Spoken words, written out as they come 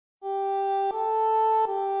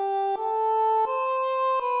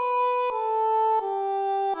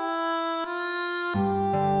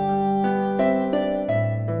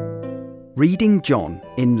Reading John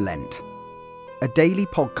in Lent, a daily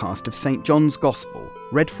podcast of St. John's Gospel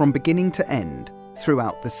read from beginning to end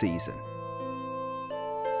throughout the season.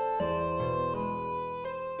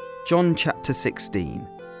 John chapter 16,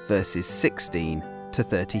 verses 16 to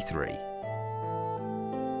 33.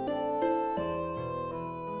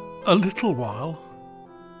 A little while,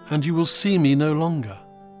 and you will see me no longer.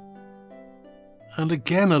 And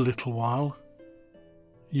again a little while,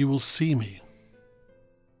 you will see me.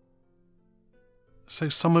 So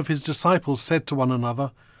some of his disciples said to one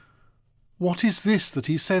another, "What is this that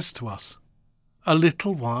he says to us? A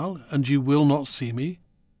little while, and you will not see me,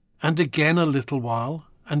 and again a little while,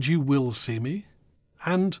 and you will see me,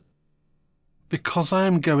 and because I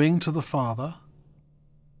am going to the Father?"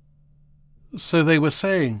 So they were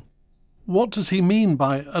saying, "What does he mean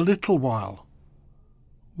by a little while?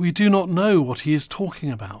 We do not know what he is talking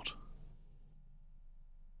about."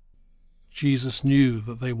 Jesus knew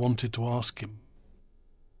that they wanted to ask him.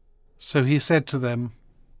 So he said to them,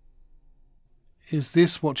 "Is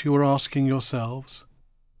this what you are asking yourselves?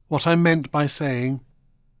 What I meant by saying,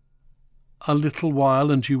 'A little while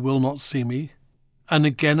and you will not see me, and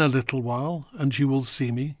again a little while and you will see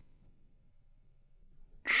me'?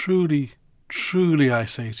 Truly, truly I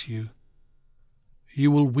say to you, you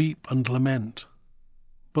will weep and lament,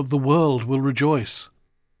 but the world will rejoice.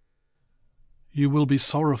 You will be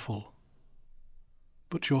sorrowful,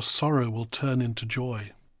 but your sorrow will turn into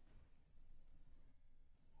joy.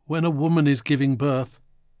 When a woman is giving birth,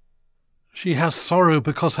 she has sorrow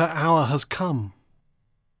because her hour has come.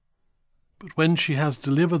 But when she has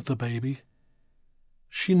delivered the baby,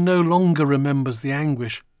 she no longer remembers the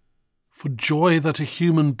anguish for joy that a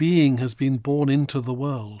human being has been born into the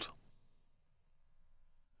world.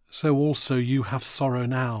 So also you have sorrow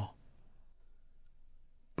now.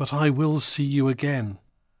 But I will see you again,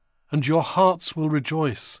 and your hearts will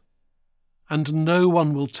rejoice, and no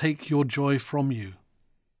one will take your joy from you.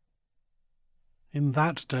 In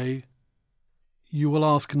that day you will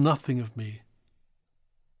ask nothing of me.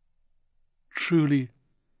 Truly,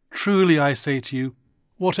 truly I say to you,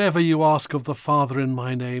 whatever you ask of the Father in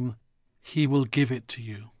my name, he will give it to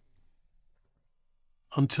you.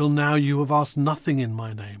 Until now you have asked nothing in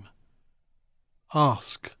my name.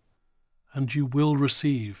 Ask, and you will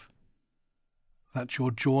receive, that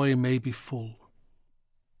your joy may be full.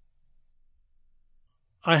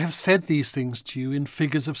 I have said these things to you in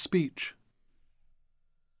figures of speech.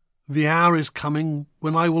 The hour is coming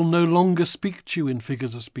when I will no longer speak to you in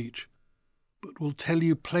figures of speech, but will tell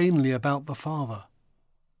you plainly about the Father.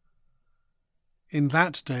 In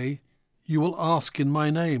that day you will ask in my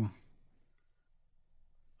name.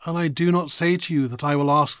 And I do not say to you that I will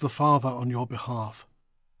ask the Father on your behalf,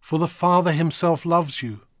 for the Father himself loves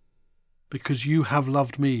you, because you have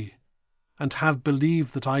loved me, and have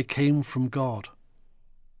believed that I came from God.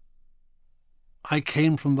 I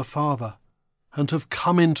came from the Father, and have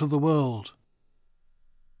come into the world.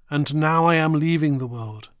 And now I am leaving the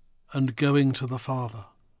world, and going to the Father."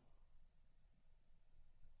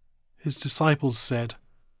 His disciples said,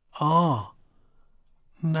 "Ah,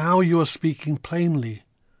 now you are speaking plainly,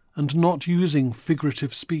 and not using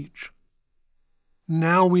figurative speech.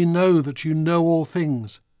 Now we know that you know all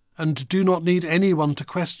things, and do not need anyone to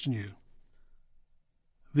question you.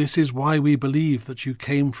 This is why we believe that you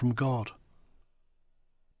came from God."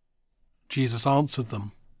 Jesus answered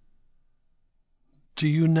them, "Do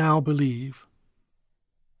you now believe?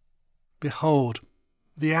 Behold,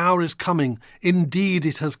 the hour is coming, indeed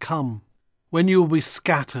it has come, when you will be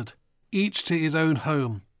scattered, each to his own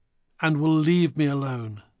home, and will leave me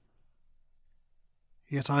alone.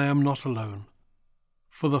 Yet I am not alone,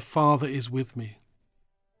 for the Father is with me.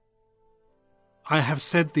 I have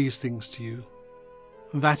said these things to you,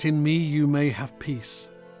 that in me you may have peace.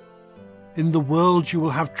 In the world you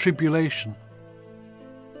will have tribulation,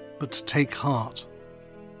 but take heart.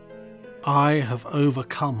 I have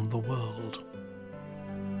overcome the world."